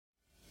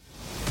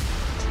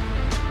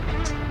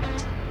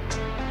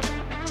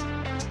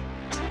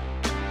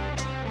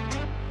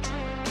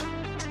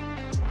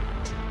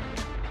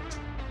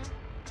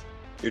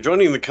You're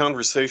joining the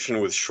conversation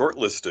with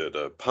Shortlisted,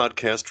 a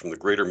podcast from the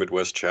Greater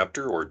Midwest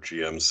Chapter, or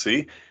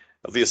GMC,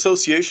 of the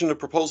Association of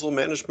Proposal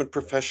Management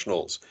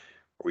Professionals,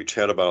 where we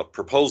chat about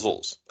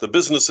proposals, the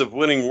business of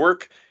winning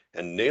work,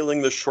 and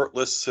nailing the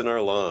shortlists in our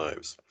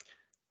lives.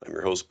 I'm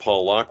your host,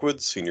 Paul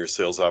Lockwood, Senior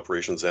Sales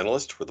Operations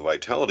Analyst for the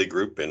Vitality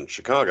Group in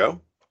Chicago.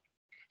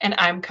 And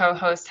I'm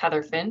co-host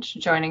Heather Finch,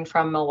 joining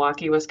from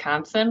Milwaukee,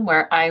 Wisconsin,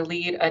 where I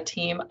lead a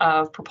team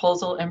of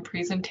proposal and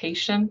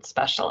presentation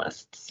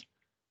specialists.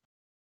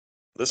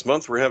 This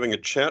month, we're having a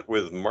chat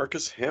with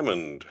Marcus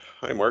Hammond.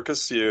 Hi,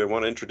 Marcus. You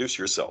want to introduce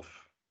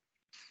yourself?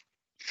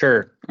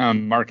 Sure.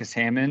 Marcus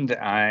Hammond.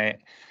 I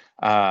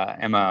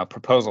am a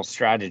proposal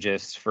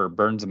strategist for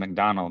Burns &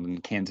 McDonnell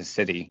in Kansas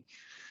City.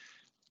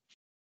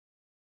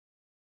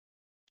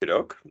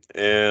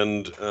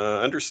 And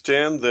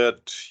understand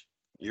that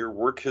your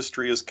work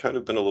history has kind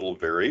of been a little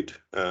varied.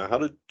 How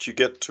did you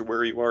get to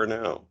where you are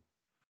now?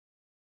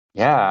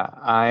 Yeah,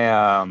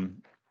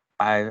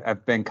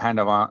 I've been kind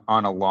of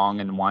on a long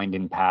and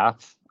winding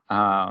path.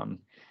 I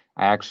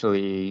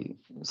actually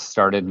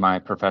started my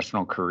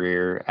professional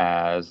career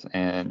as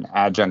an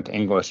adjunct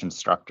English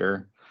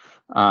instructor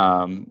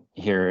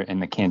here in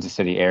the Kansas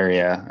City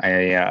area.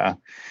 I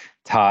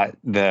taught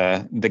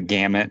the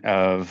gamut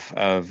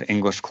of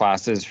English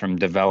classes, from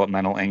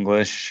developmental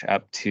English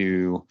up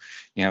to,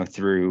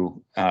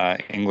 through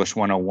English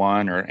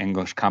 101 or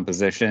English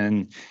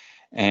composition,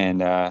 and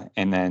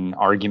then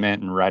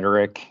argument and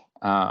rhetoric,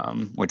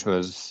 which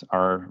was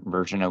our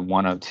version of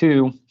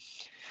 102.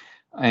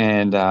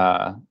 And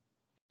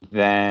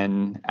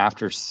then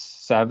after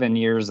 7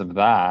 years of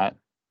that,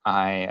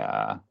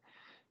 I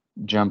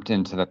jumped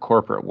into the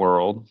corporate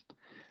world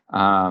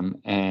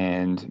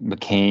and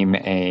became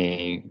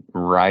a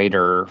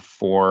writer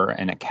for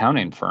an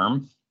accounting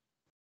firm,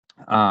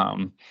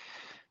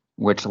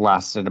 which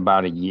lasted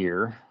about a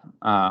year.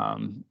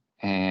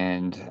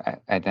 And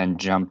I then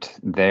jumped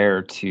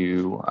there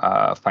to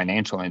a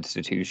financial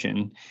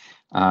institution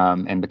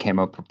and became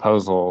an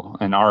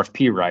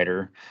RFP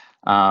writer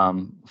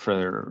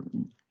for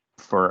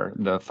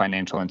the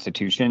financial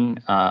institution,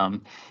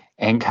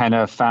 and kind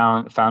of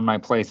found my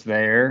place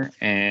there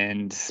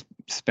and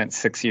spent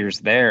 6 years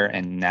there.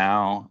 And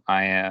now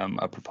I am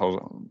a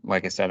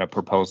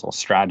proposal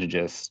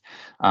strategist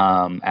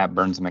at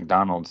Burns &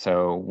 McDonnell,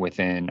 so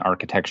within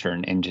architecture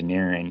and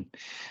engineering.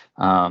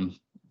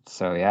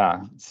 So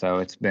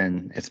it's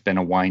been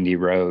a windy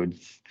road.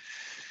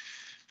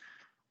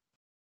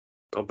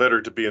 Well,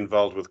 better to be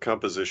involved with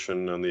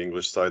composition on the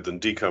English side than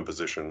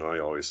decomposition, I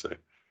always say.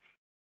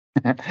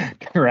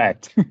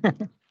 Correct.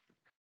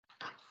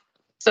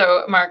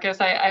 So,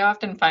 Marcus, I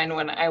often find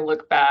when I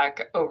look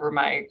back over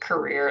my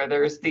career,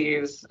 there's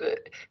these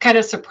kind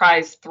of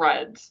surprise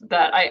threads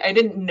that I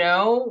didn't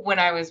know when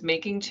I was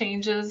making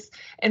changes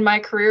in my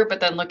career,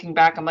 but then looking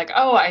back, I'm like,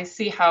 oh, I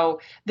see how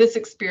this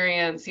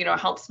experience,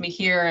 helps me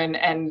here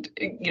and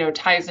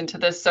ties into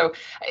this. So,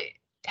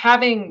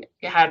 having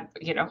had,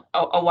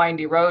 a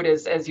windy road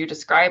as you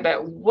describe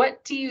it,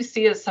 what do you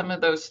see as some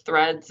of those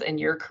threads in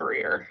your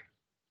career?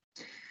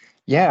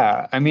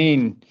 Yeah, I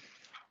mean,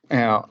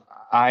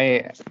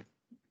 I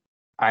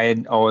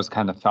had always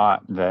kind of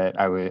thought that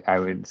I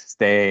would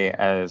stay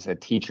as a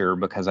teacher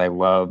because I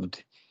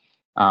loved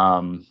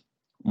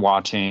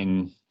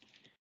watching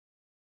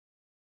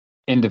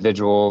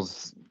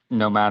individuals,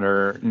 no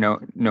matter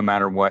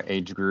what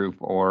age group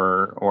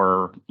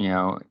or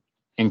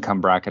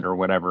income bracket or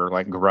whatever,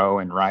 like grow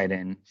and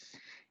writing.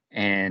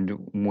 And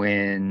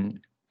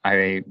when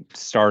I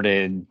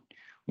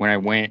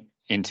went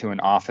into an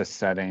office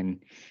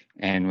setting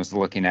and was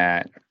looking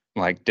at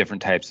like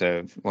different types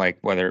of, like,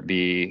 whether it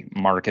be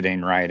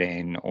marketing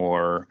writing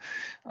or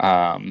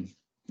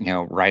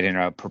writing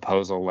a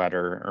proposal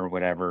letter or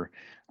whatever,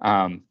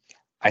 I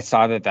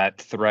saw that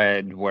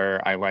thread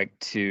where I like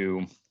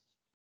to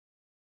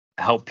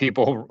help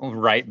people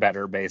write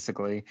better,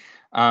 basically.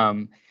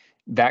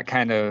 That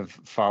kind of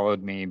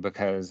followed me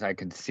because I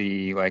could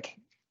see like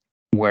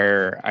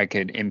where I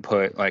could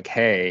input, like,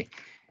 hey,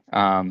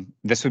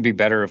 this would be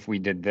better if we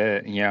did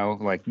this,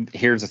 like,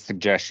 here's a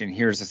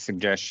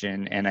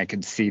suggestion. And I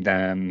could see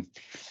them,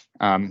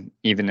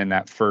 even in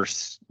that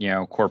first,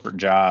 corporate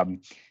job,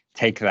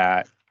 take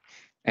that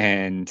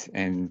and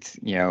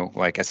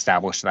like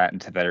establish that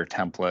into their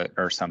template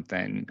or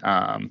something.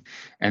 And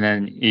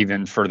then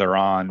even further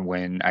on,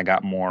 when I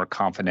got more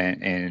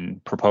confident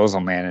in proposal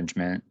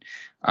management,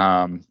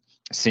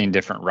 seeing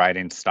different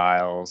writing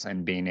styles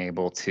and being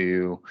able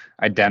to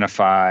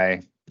identify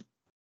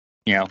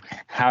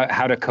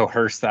how to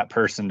coerce that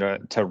person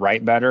to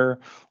write better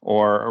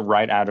or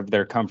write out of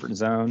their comfort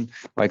zone.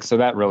 Like, so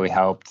that really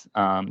helped,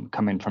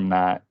 coming from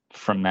that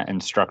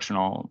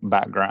instructional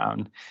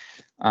background.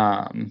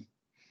 Yeah.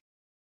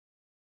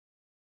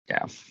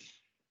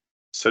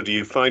 So do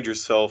you find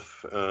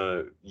yourself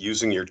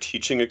using your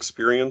teaching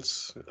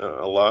experience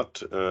a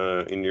lot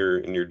in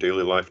your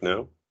daily life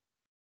now?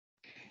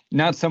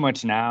 Not so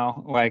much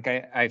now. Like,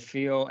 I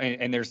feel,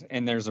 and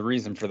there's a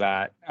reason for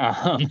that,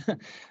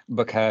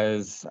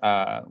 because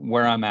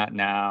where I'm at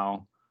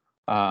now,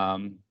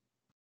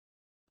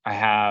 I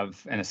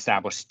have an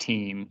established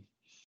team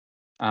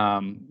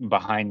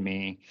behind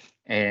me,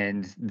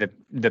 and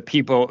the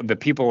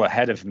people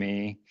ahead of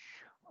me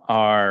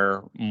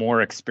are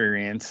more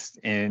experienced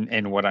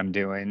in what I'm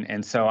doing.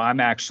 And so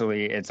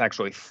it's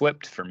actually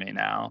flipped for me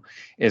now,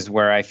 is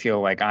where I feel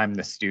like I'm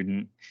the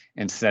student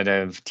instead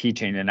of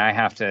teaching. And I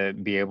have to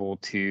be able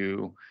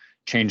to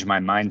change my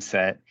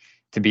mindset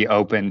to be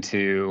open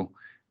to,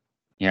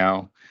 you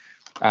know,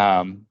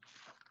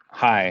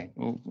 hi,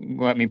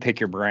 let me pick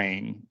your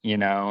brain,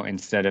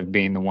 instead of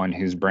being the one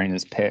whose brain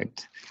is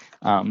picked,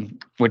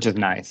 which is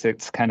nice.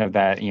 It's kind of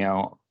that,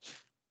 you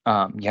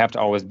have to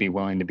always be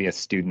willing to be a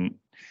student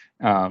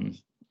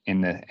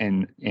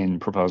in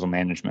proposal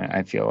management,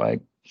 I feel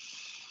like.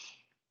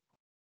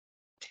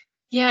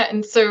 Yeah,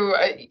 and so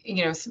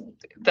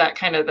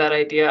that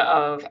idea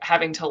of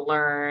having to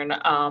learn,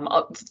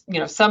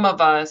 some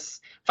of us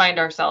find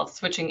ourselves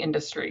switching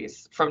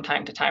industries from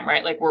time to time,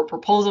 right? Like we're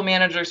proposal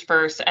managers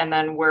first, and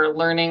then we're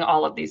learning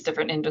all of these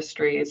different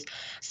industries.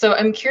 So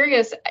I'm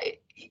curious,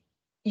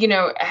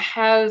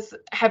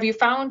 have you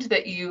found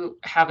that you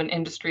have an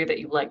industry that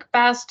you like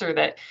best or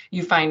that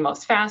you find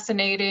most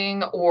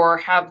fascinating, or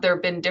have there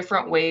been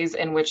different ways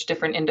in which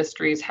different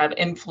industries have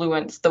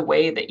influenced the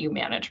way that you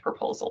manage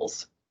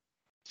proposals?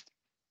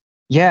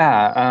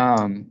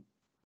 Yeah.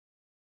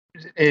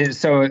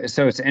 So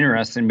it's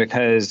interesting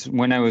because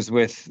when I was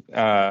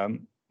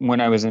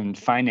in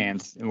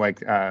finance, like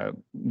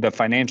the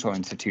financial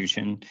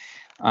institution,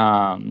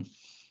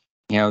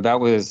 that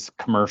was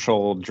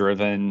commercial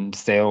driven,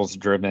 sales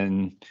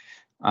driven.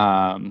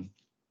 The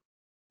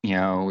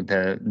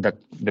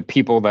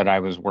people that I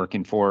was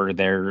working for,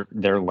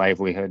 their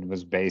livelihood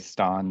was based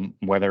on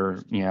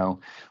whether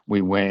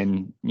we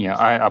win.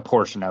 A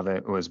portion of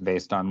it was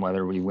based on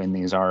whether we win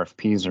these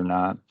RFPs or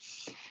not,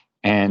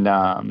 and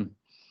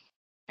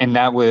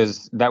that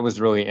was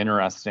really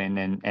interesting.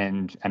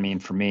 And I mean,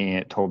 for me,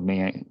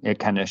 it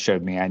kind of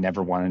showed me I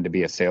never wanted to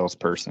be a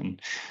salesperson.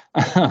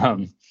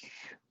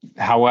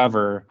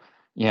 However,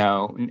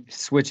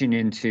 switching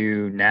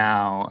into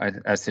now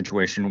a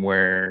situation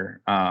where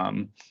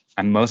I'm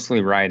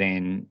mostly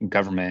writing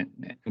government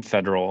and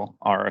federal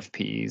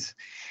RFPs,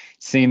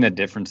 seeing the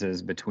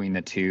differences between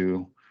the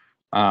two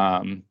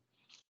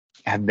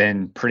have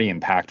been pretty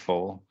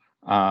impactful,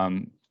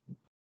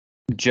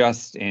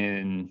 just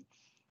in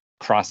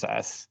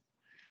process.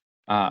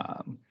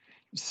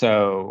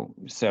 So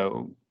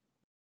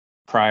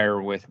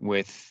prior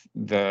with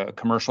the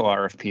commercial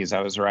RFPs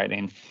I was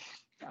writing,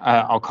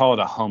 I'll call it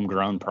a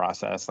homegrown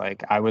process.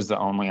 Like I was the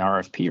only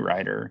RFP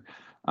writer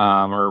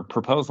or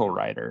proposal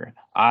writer.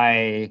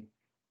 I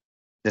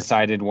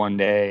decided one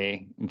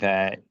day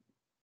that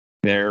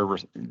their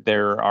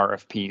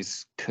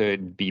RFPs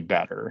could be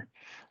better,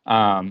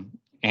 and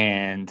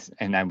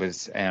I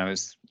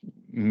was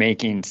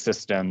making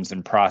systems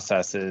and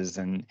processes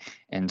and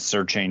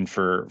searching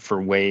for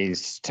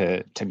ways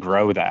to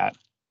grow that.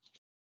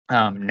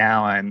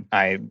 Now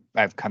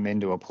I've come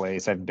into a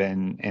place. I've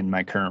been in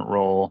my current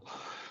role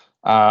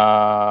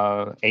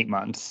 8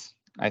 months,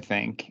 I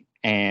think,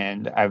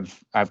 and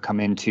I've come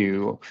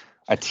into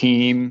a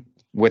team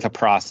with a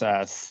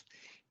process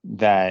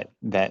that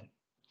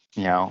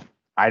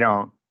I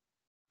don't.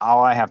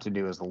 All I have to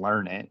do is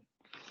learn it,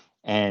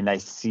 and I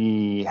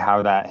see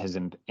how that has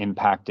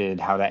impacted,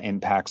 how that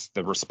impacts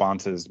the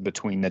responses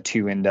between the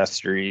two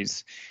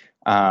industries.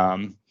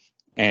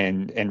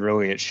 And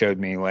really it showed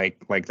me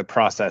like the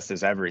process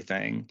is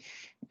everything,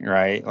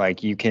 right?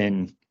 Like you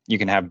can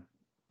have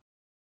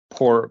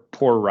poor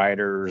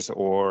writers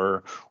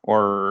or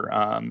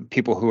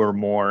people who are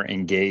more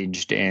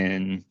engaged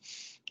in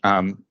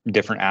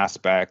different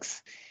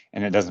aspects,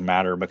 and it doesn't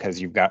matter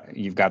because you've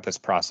got this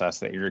process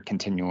that you're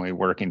continually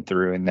working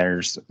through, and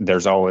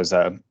there's always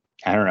it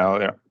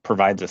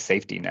provides a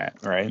safety net,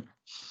 right?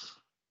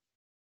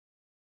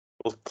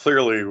 Well,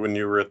 clearly, when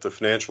you were at the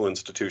financial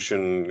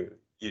institution,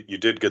 you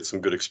did get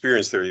some good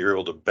experience there. You were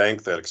able to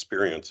bank that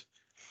experience.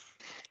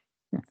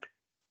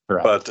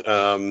 Correct.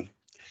 But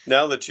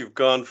now that you've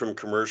gone from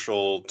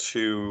commercial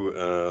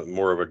to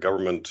more of a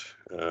government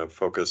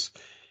focus,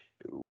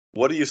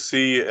 what do you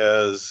see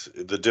as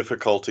the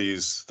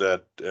difficulties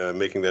that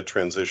making that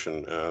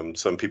transition?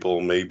 Some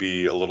people may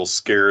be a little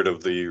scared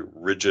of the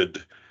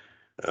rigidness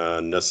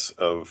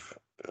of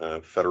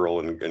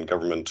federal and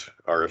government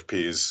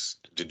RFPs.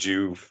 Did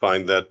you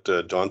find that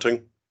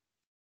daunting?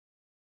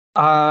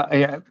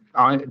 Yeah,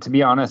 to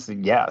be honest,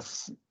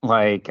 yes.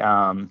 Like,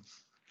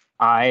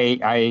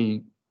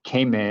 I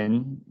came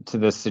in to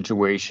this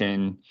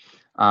situation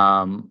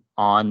on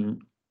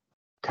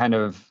kind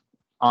of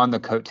on the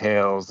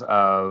coattails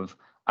of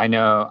I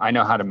know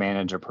how to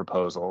manage a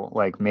proposal.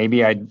 Like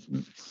maybe I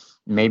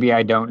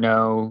don't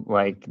know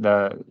like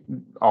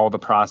all the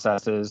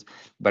processes,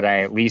 but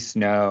I at least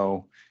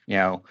know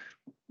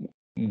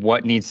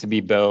what needs to be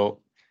built.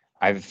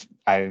 I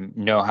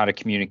know how to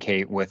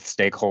communicate with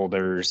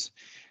stakeholders,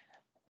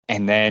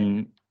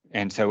 and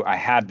so I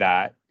had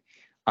that,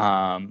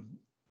 and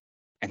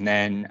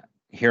then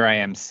here I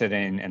am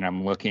sitting and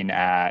I'm looking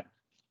at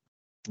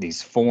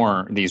these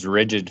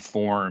rigid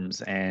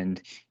forms,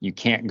 and you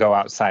can't go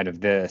outside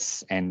of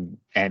this, and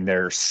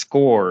they're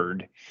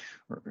scored,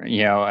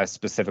 a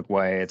specific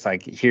way. It's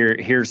like,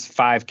 here's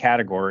 5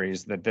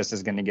 categories that this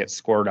is going to get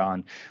scored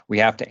on. We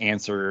have to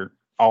answer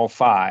all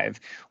 5.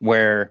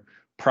 Where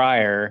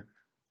prior,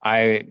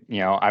 I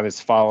was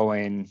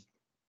following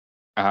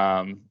this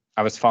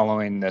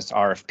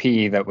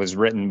RFP that was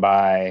written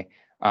by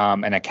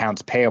an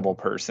accounts payable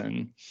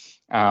person.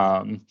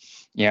 So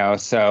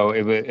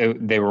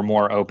they were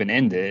more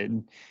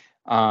open-ended,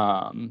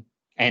 and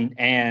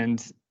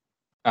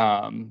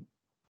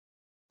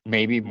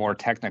maybe more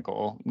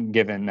technical,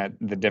 given that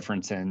the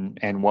difference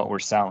in what we're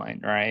selling,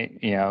 right?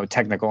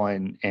 Technical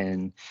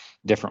in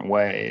different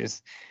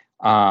ways.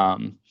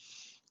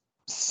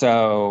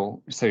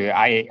 So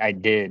I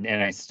did,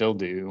 and I still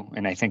do,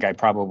 and I think I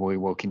probably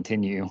will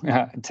continue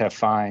to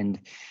find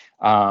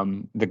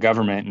the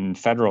government and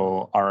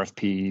federal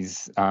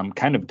RFPs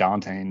kind of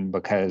daunting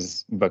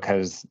because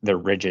they're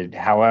rigid.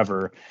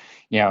 However,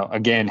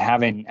 again,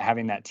 having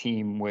that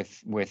team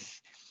with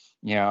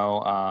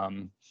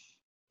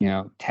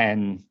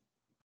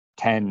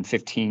 10,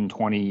 15,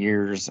 20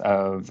 years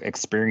of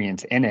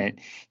experience in it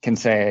can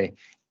say,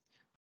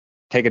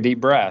 take a deep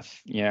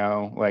breath,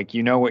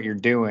 what you're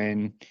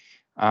doing.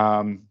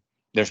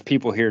 There's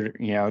people here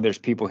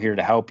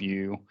to help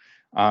you.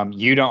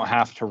 You don't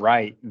have to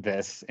write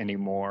this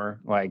anymore.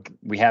 Like,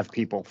 we have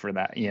people for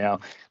that,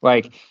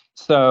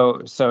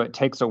 so it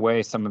takes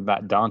away some of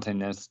that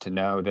dauntingness to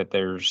know that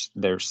there's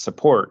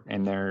support,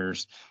 and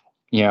there's,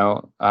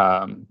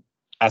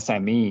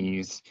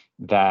 SMEs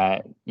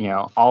that,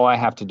 all I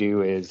have to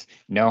do is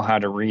know how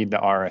to read the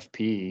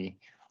RFP,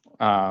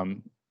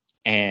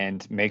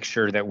 and make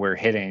sure that we're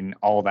hitting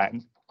all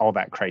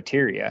that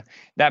criteria.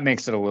 That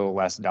makes it a little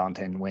less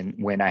daunting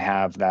when I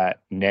have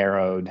that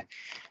narrowed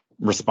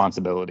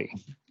responsibility,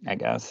 I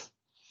guess.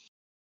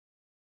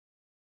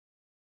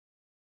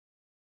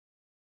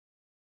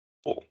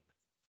 Cool.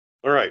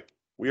 All right.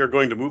 We are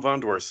going to move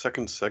on to our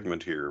second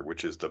segment here,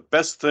 which is the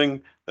best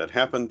thing that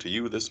happened to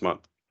you this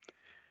month.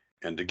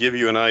 And to give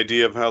you an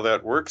idea of how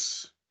that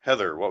works,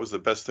 Heather, what was the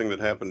best thing that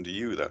happened to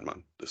you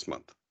this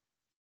month?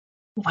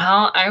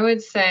 Well, I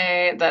would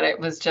say that it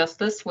was just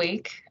this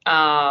week.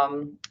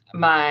 One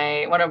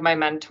of my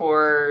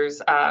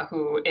mentors,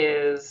 who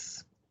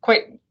is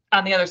quite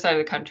on the other side of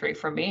the country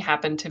from me,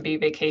 happened to be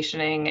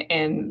vacationing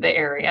in the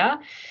area,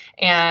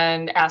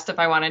 and asked if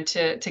I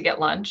wanted to get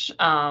lunch.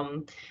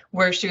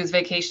 Where she was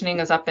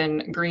vacationing is up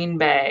in Green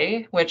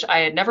Bay, which I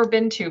had never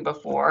been to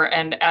before.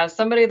 And as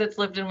somebody that's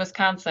lived in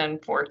Wisconsin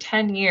for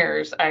 10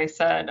 years, I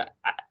said,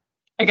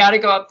 I got to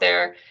go up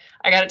there.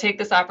 I got to take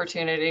this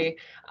opportunity.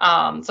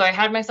 So I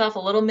had myself a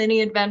little mini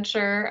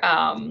adventure.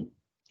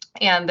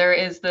 And there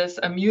is this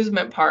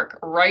amusement park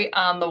right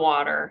on the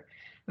water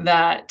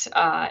that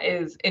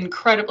is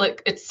incredible.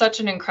 It's such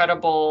an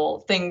incredible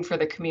thing for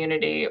the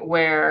community,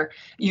 where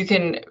you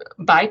can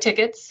buy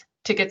tickets.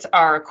 Tickets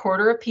are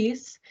 $0.25 a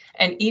piece,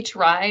 and each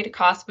ride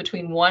costs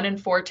between 1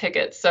 and 4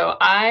 tickets. So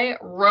I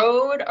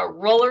rode a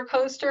roller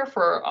coaster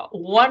for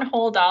one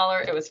whole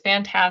 $1. It was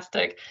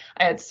fantastic.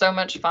 I had so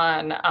much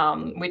fun.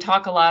 We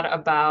talk a lot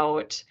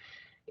about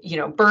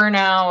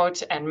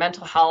burnout and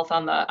mental health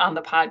on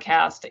the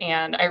podcast,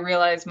 and I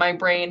realized my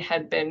brain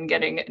had been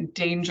getting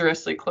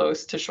dangerously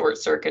close to short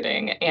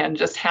circuiting, and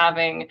just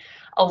having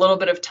a little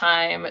bit of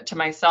time to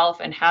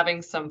myself and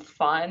having some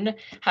fun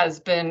has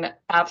been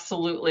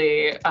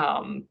absolutely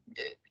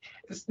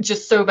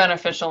just so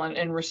beneficial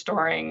in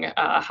restoring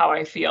how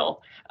I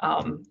feel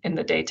in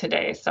the day to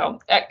day. So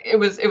it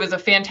was a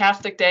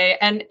fantastic day,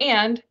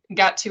 and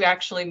got to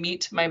actually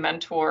meet my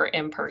mentor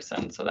in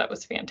person. So that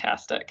was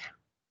fantastic.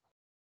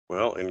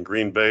 Well, in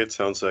Green Bay, it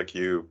sounds like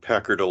you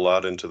packered a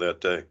lot into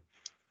that day.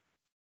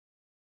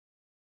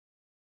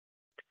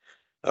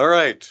 All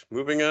right,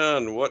 moving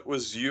on. What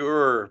was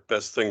your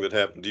best thing that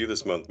happened to you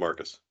this month,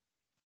 Marcus?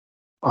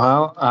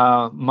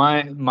 Well,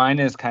 mine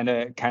is kind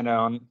of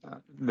on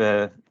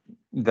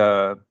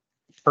the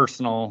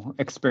personal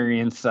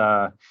experience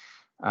side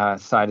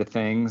of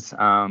things,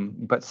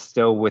 but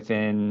still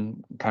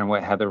within kind of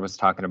what Heather was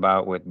talking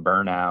about with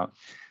burnout.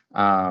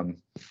 I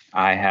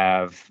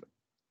have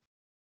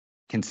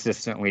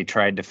consistently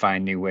tried to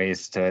find new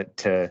ways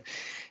to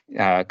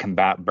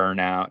combat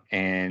burnout,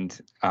 and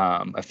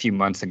a few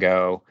months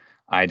ago,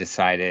 I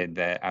decided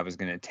that I was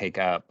going to take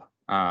up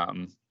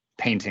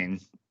painting,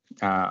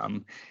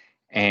 and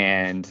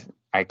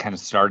I kind of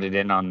started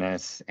in on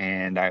this,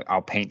 and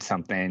I'll paint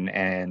something,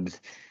 and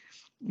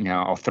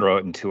I'll throw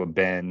it into a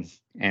bin,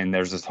 and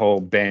there's this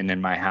whole bin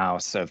in my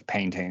house of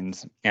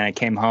paintings. And I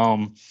came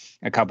home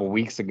a couple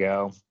weeks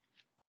ago,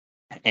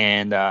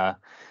 and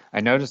I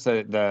noticed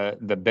that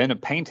the bin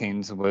of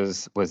paintings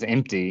was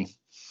empty,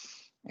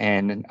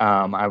 and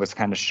I was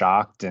kind of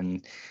shocked,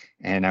 and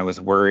I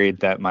was worried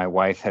that my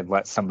wife had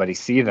let somebody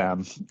see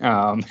them.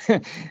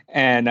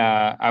 And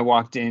I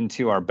walked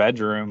into our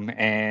bedroom,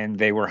 and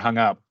they were hung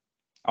up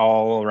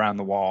all around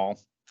the wall.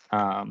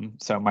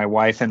 So my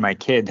wife and my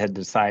kid had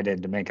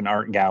decided to make an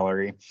art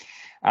gallery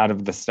out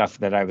of the stuff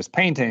that I was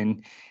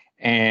painting.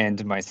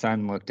 And my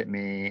son looked at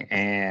me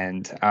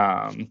and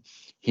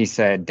he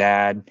said,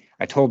 "Dad,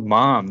 I told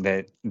Mom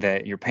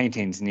that your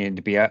paintings needed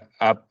to be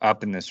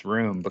up in this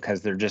room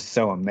because they're just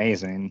so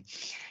amazing."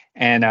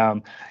 And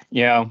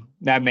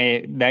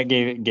that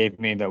gave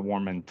me the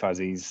warm and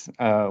fuzzies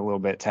a little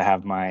bit to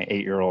have my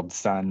 8-year-old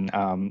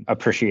son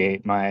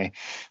appreciate my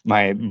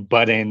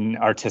budding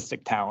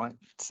artistic talent.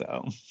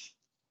 So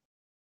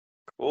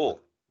cool.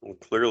 Well,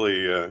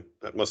 clearly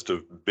that must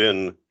have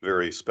been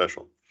very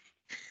special.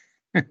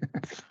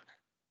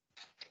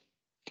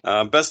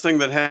 Best thing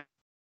that happened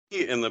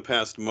in the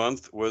past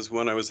month was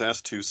when I was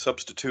asked to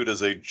substitute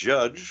as a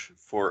judge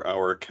for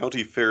our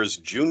county fair's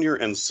junior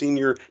and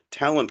senior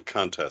talent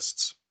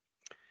contests.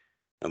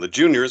 Now, the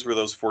juniors were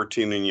those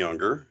 14 and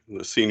younger, and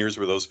the seniors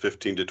were those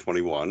 15 to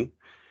 21.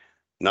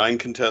 9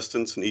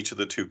 contestants in each of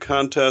the 2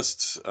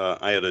 contests.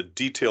 I had a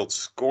detailed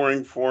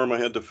scoring form I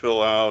had to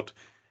fill out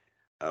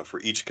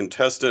for each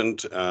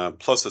contestant,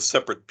 plus a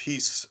separate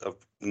piece of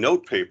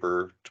note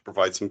paper to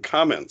provide some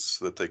comments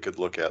that they could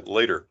look at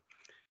later.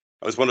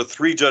 I was one of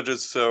 3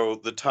 judges, so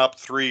the top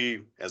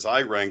 3, as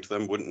I ranked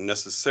them, wouldn't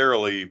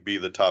necessarily be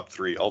the top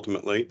 3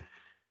 ultimately.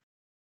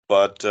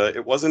 But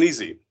it wasn't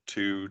easy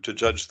to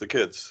judge the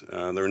kids.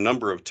 There are a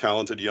number of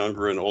talented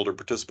younger and older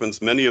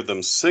participants, many of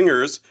them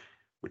singers,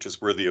 which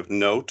is worthy of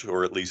note,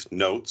 or at least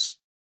notes.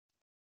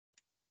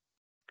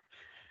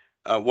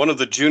 One of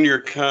the junior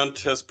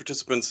contest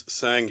participants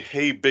sang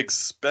 "Hey Big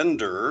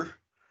Spender,"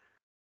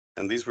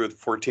 and these were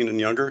 14 and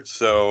younger,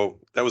 so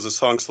that was a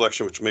song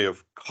selection which may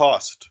have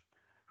cost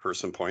her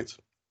some points.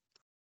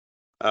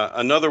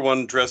 Another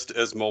one dressed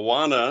as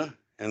Moana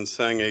and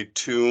sang a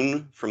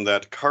tune from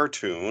that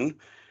cartoon,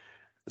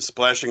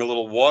 splashing a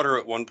little water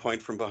at one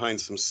point from behind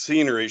some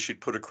scenery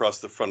she'd put across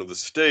the front of the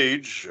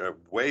stage,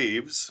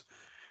 waves.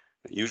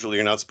 Usually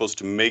you're not supposed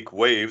to make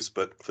waves,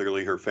 but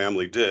clearly her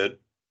family did.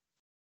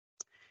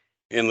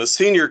 In the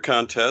senior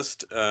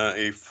contest,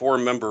 a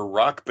 4-member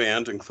rock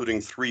band, including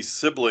 3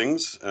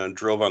 siblings,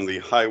 drove on the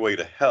highway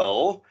to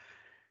hell.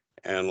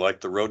 And like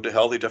the road to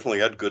hell, they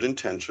definitely had good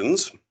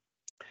intentions.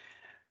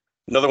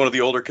 Another one of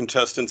the older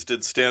contestants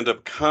did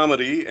stand-up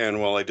comedy, and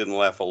while I didn't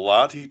laugh a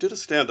lot, he did a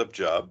stand-up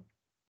job.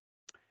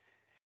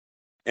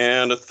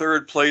 And a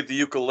third played the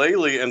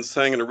ukulele and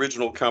sang an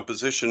original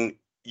composition,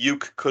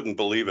 "Uke Couldn't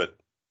Believe It."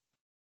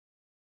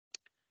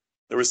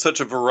 There was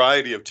such a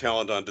variety of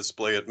talent on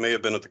display, it may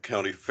have been at the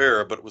county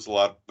fair, but it was a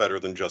lot better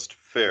than just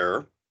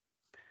fair.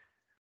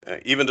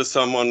 Even to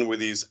someone with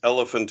these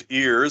elephant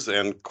ears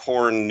and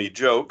corny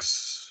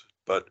jokes,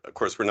 but of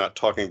course we're not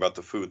talking about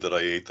the food that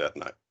I ate that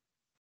night.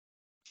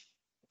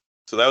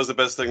 So that was the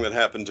best thing that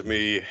happened to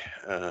me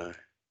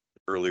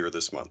earlier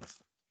this month.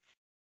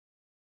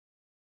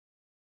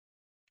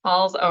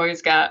 Paul's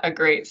always got a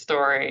great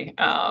story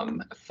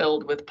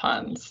filled with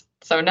puns.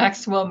 So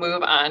next we'll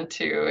move on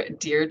to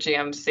Dear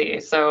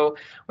GMC. So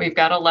we've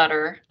got a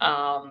letter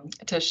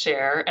to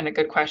share and a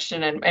good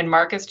question. And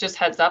Marcus, just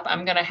heads up,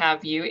 I'm going to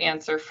have you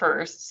answer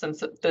first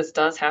since this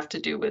does have to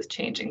do with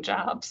changing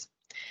jobs.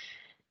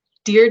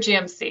 Dear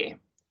GMC,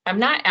 I'm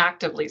not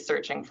actively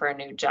searching for a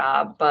new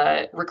job,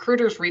 but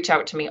recruiters reach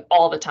out to me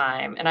all the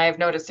time, and I have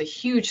noticed a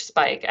huge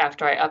spike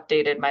after I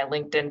updated my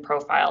LinkedIn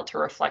profile to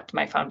reflect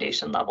my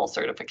foundation level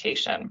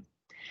certification.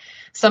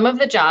 Some of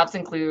the jobs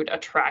include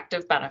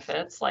attractive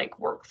benefits like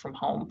work from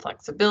home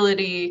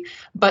flexibility,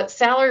 but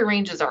salary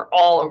ranges are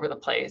all over the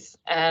place.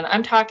 And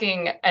I'm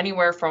talking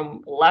anywhere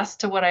from less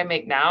to what I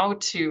make now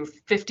to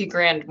 50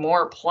 grand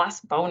more plus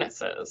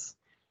bonuses.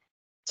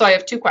 So I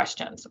have 2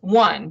 questions.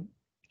 1,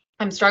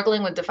 I'm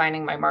struggling with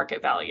defining my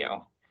market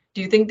value.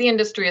 Do you think the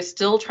industry is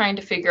still trying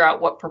to figure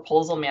out what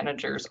proposal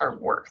managers are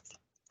worth?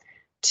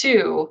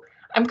 2,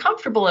 I'm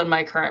comfortable in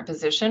my current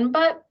position,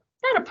 but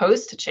not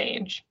opposed to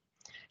change.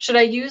 Should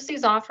I use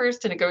these offers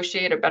to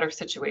negotiate a better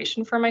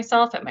situation for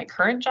myself at my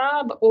current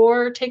job,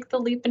 or take the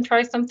leap and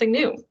try something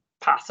new,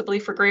 possibly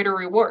for greater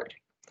reward?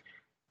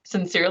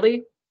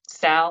 Sincerely,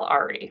 Sal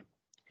Ari.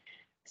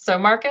 So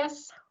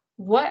Marcus,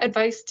 what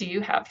advice do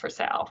you have for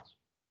Sal?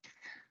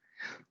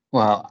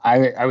 Well,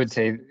 I would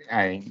say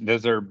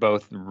those are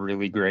both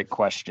really great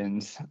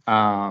questions.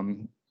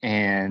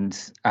 And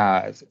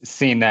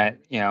seeing that,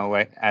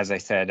 like, as I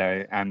said,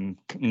 I'm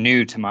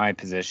new to my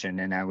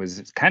position, and I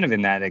was kind of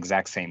in that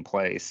exact same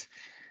place.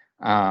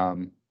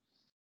 And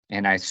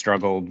I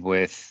struggled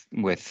with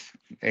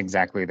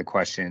exactly the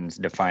questions,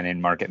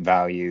 defining market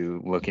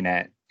value, looking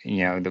at,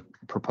 the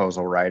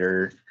proposal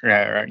writer,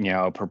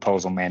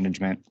 proposal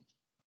management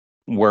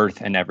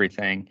worth and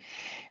everything.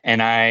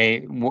 And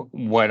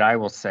what I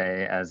will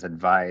say as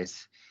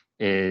advice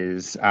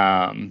is,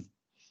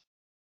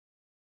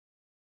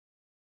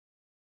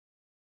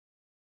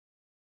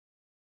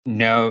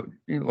 no,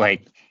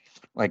 like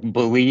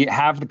believe,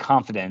 have the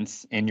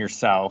confidence in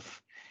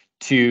yourself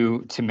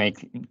to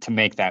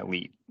make that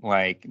leap.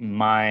 Like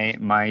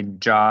my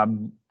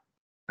job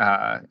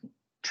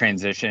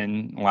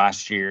transition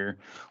last year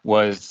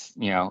was,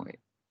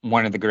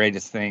 one of the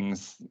greatest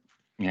things,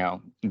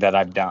 that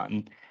I've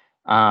done.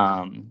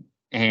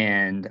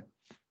 And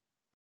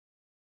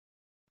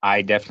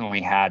I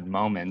definitely had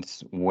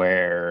moments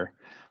where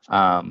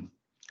I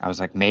was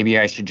like, maybe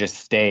I should just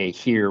stay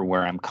here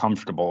where I'm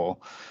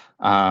comfortable,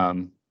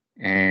 and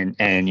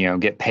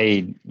get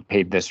paid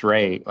this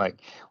rate.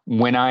 Like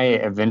when I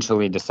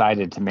eventually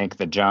decided to make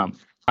the jump,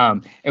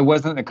 it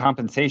wasn't the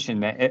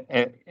compensation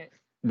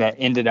that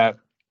ended up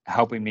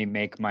helping me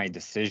make my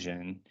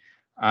decision.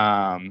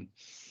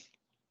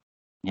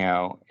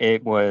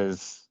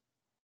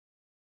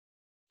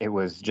 It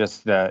was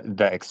just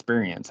the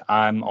experience.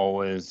 I'm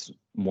always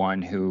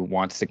one who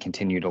wants to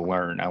continue to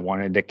learn. I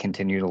wanted to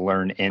continue to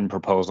learn in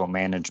proposal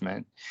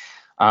management.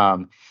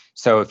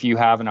 So if you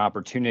have an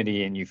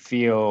opportunity and you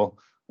feel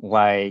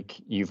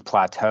like you've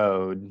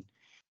plateaued,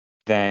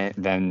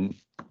 then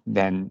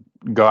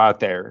go out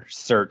there,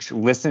 search,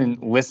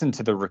 listen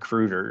to the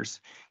recruiters.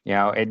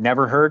 It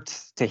never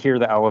hurts to hear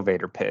the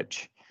elevator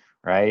pitch,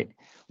 right?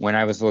 When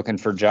I was looking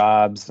for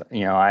jobs, I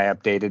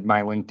updated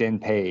my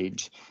LinkedIn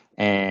page,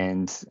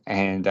 and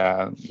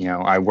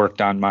I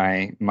worked on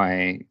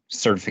my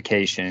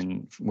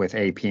certification with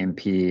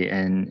APMP,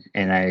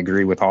 and I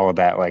agree with all of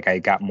that. Like I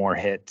got more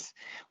hits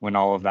when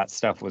all of that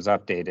stuff was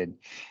updated,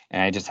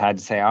 and I just had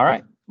to say, all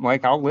right,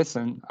 like I'll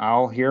listen,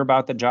 I'll hear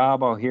about the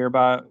job, I'll hear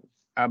about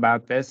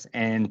this,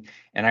 and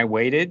I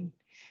waited,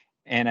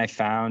 and I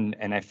found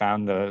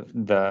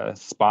the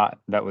spot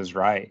that was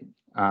right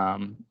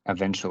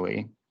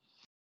eventually.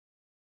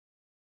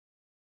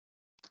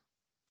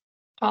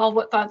 Paul,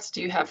 what thoughts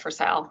do you have for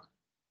Sal?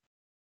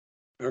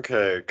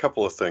 Okay, a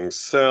couple of things.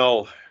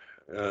 Sal,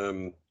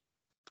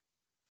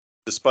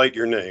 despite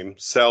your name,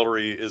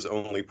 salary is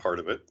only part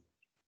of it.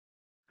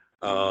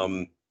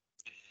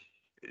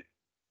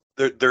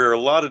 There are a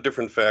lot of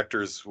different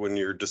factors when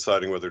you're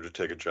deciding whether to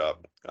take a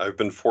job. I've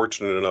been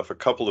fortunate enough a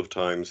couple of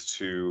times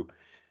to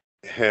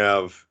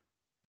have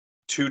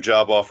 2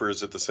 job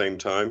offers at the same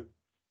time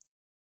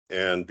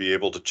and be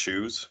able to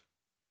choose.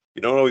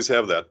 You don't always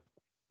have that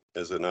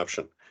as an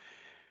option,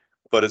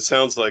 but it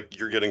sounds like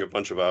you're getting a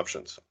bunch of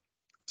options.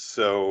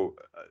 So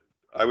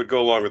I would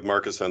go along with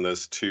Marcus on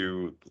this,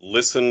 to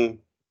listen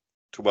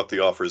to what the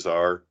offers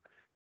are,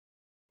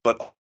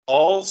 but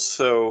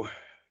also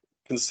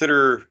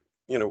consider,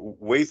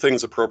 weigh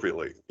things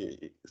appropriately.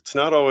 It's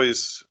not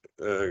always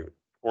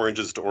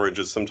oranges to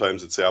oranges.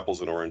 Sometimes it's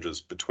apples and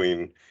oranges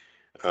between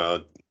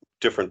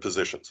different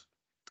positions.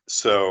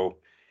 So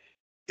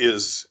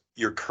is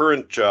your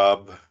current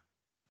job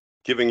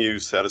giving you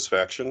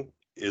satisfaction?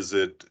 Does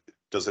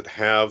it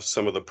have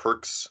some of the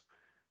perks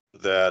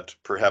that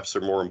perhaps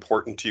are more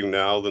important to you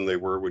now than they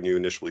were when you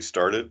initially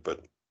started, but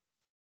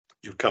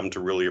you've come to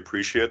really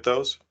appreciate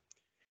those?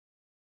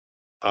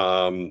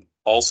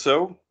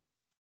 Also,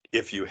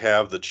 if you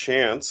have the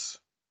chance,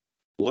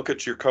 look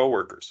at your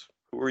coworkers.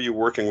 Who are you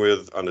working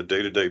with on a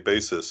day-to-day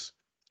basis,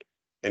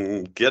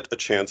 and get a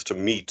chance to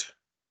meet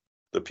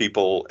the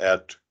people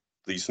at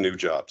these new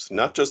jobs,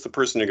 not just the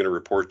person you're going to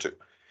report to,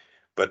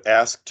 but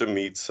ask to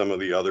meet some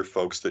of the other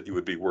folks that you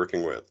would be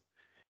working with.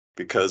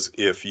 Because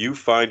if you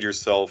find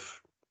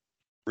yourself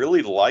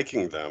really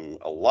liking them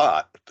a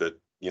lot, that,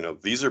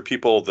 these are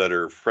people that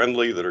are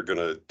friendly, that are going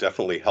to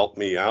definitely help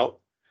me out,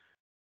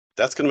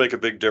 that's going to make a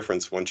big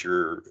difference once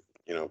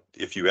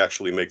if you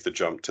actually make the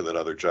jump to that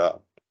other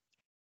job.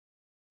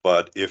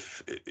 But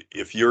if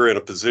you're in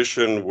a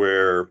position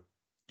where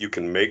you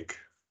can make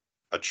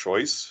a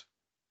choice,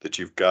 that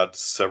you've got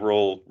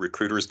several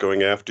recruiters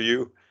going after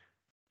you,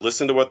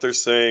 listen to what they're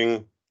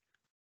saying,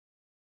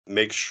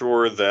 make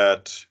sure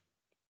that,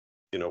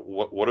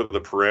 what are the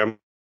parameters.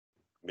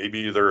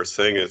 Maybe they're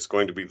saying it's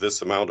going to be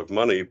this amount of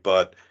money,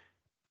 but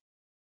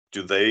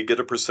do they get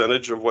a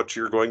percentage of what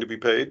you're going to be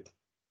paid?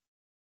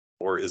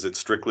 Or is it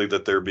strictly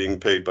that they're being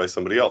paid by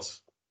somebody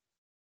else?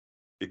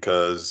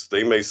 Because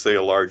they may say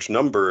a large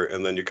number,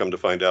 and then you come to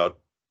find out,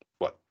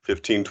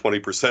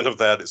 15-20% of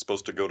that is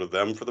supposed to go to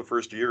them for the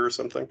first year or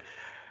something.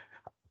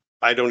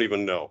 I don't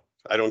even know.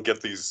 I don't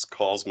get these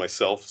calls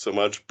myself so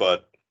much,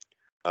 but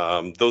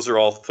those are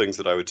all things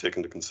that I would take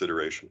into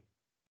consideration.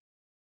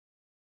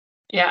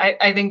 Yeah,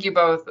 I think you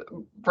both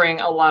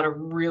bring a lot of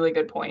really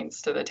good points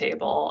to the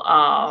table.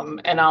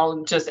 And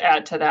I'll just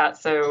add to that.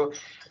 So,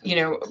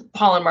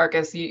 Paul and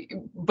Marcus,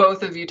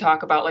 both of you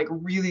talk about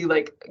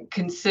really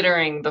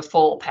considering the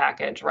full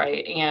package,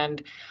 right?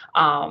 And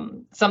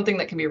something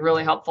that can be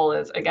really helpful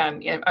is,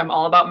 again, I'm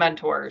all about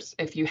mentors.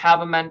 If you have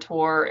a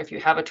mentor, if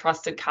you have a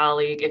trusted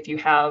colleague, if you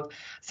have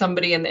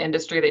somebody in the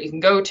industry that you can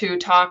go to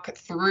talk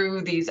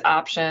through these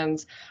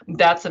options,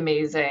 that's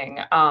amazing.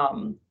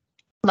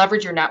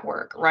 Leverage your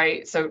network,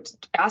 right? So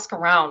ask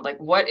around,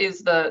 what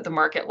is the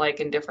market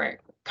like in different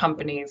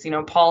companies?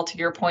 Paul, to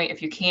your point,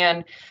 if you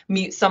can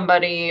meet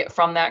somebody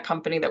from that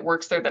company that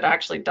works there that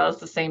actually does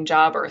the same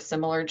job or a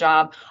similar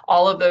job,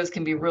 all of those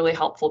can be really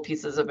helpful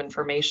pieces of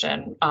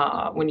information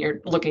when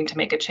you're looking to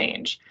make a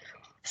change.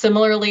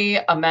 Similarly,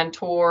 a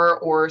mentor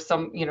or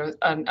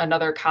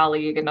another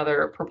colleague,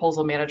 another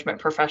proposal management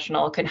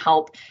professional can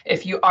help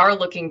if you are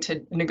looking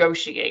to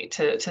negotiate,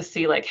 to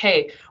see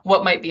hey,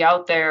 what might be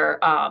out there?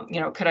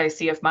 Could I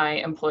see if my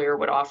employer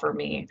would offer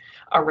me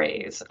a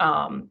raise?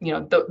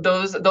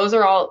 Those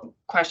are all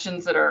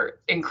questions that are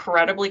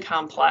incredibly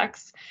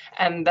complex,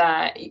 and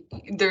that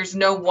there's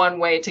no one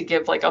way to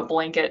give like a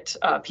blanket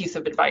piece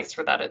of advice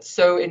for that. It's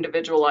so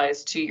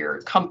individualized to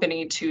your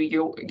company, to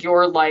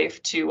your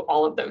life, to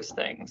all of those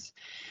things.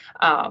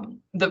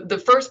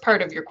 The first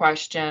part of your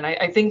question,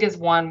 I think, is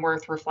one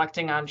worth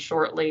reflecting on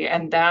shortly,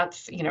 and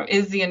that's,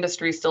 is the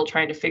industry still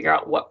trying to figure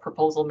out what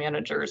proposal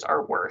managers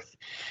are worth?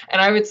 And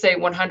I would say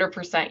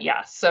 100%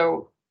 yes.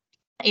 So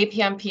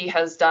APMP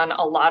has done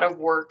a lot of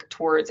work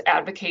towards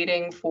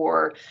advocating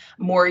for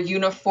more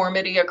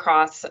uniformity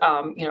across,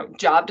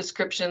 job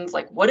descriptions.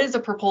 Like, what is a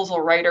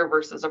proposal writer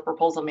versus a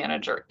proposal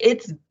manager?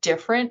 It's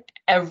different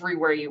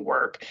everywhere you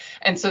work,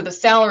 and so the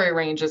salary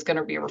range is going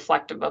to be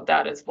reflective of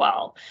that as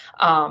well.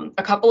 A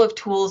couple of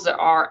tools that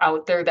are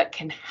out there that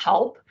can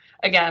help.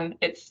 Again,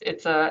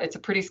 it's a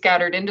pretty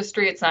scattered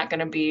industry. It's not going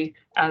to be,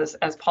 as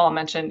Paul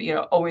mentioned,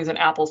 always an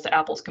apples to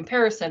apples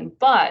comparison,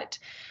 but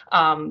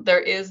there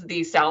is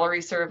the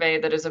salary survey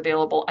that is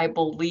available. I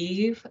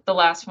believe the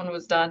last one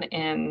was done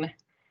in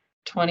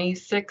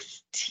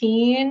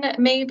 2016,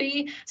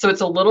 maybe. So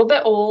it's a little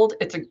bit old.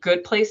 It's a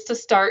good place to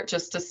start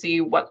just to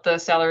see what the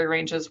salary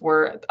ranges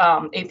were.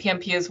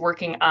 APMP is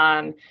working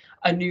on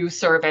a new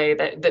survey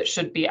that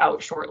should be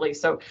out shortly.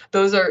 So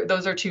those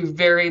are two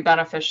very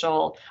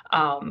beneficial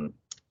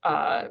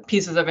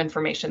pieces of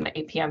information that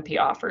APMP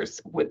offers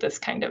with this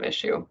kind of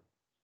issue.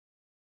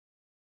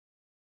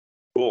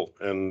 Cool.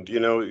 And,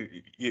 you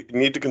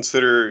need to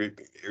consider,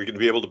 you're going to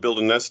be able to build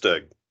a nest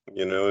egg.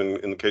 In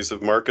the case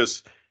of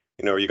Marcus,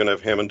 are you going to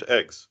have Hammond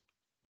eggs?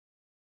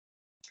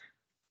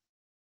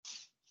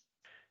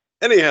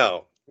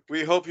 Anyhow,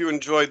 we hope you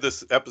enjoyed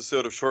this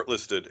episode of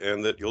Shortlisted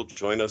and that you'll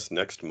join us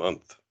next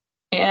month.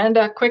 And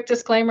a quick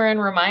disclaimer and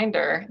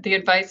reminder, the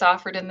advice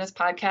offered in this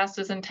podcast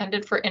is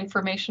intended for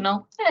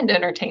informational and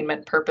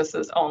entertainment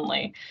purposes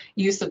only.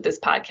 Use of this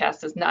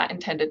podcast is not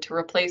intended to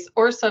replace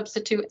or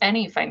substitute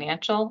any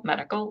financial,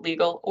 medical,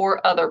 legal,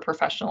 or other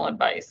professional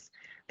advice.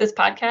 This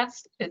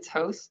podcast, its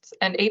hosts,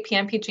 and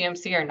APMP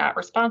GMC are not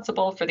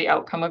responsible for the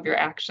outcome of your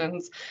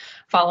actions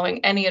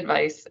following any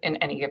advice in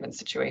any given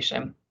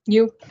situation.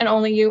 You and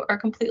only you are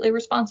completely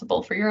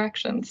responsible for your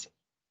actions.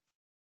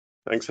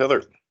 Thanks,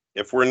 Heather.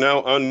 If we're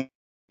now on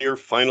your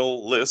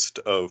final list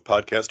of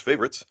podcast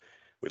favorites,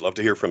 we'd love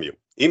to hear from you.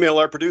 Email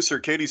our producer,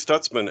 Katie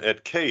Stutzman,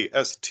 at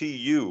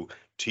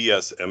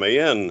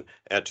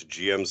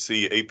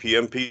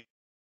kstutsman@gmcapmp.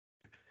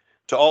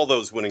 To all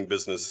those winning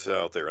business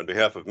out there, on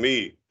behalf of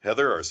me,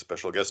 Heather, our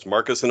special guest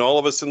Marcus, and all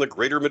of us in the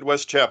Greater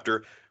Midwest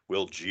chapter,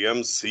 we'll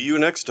GM see you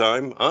next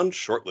time on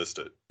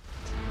Shortlisted.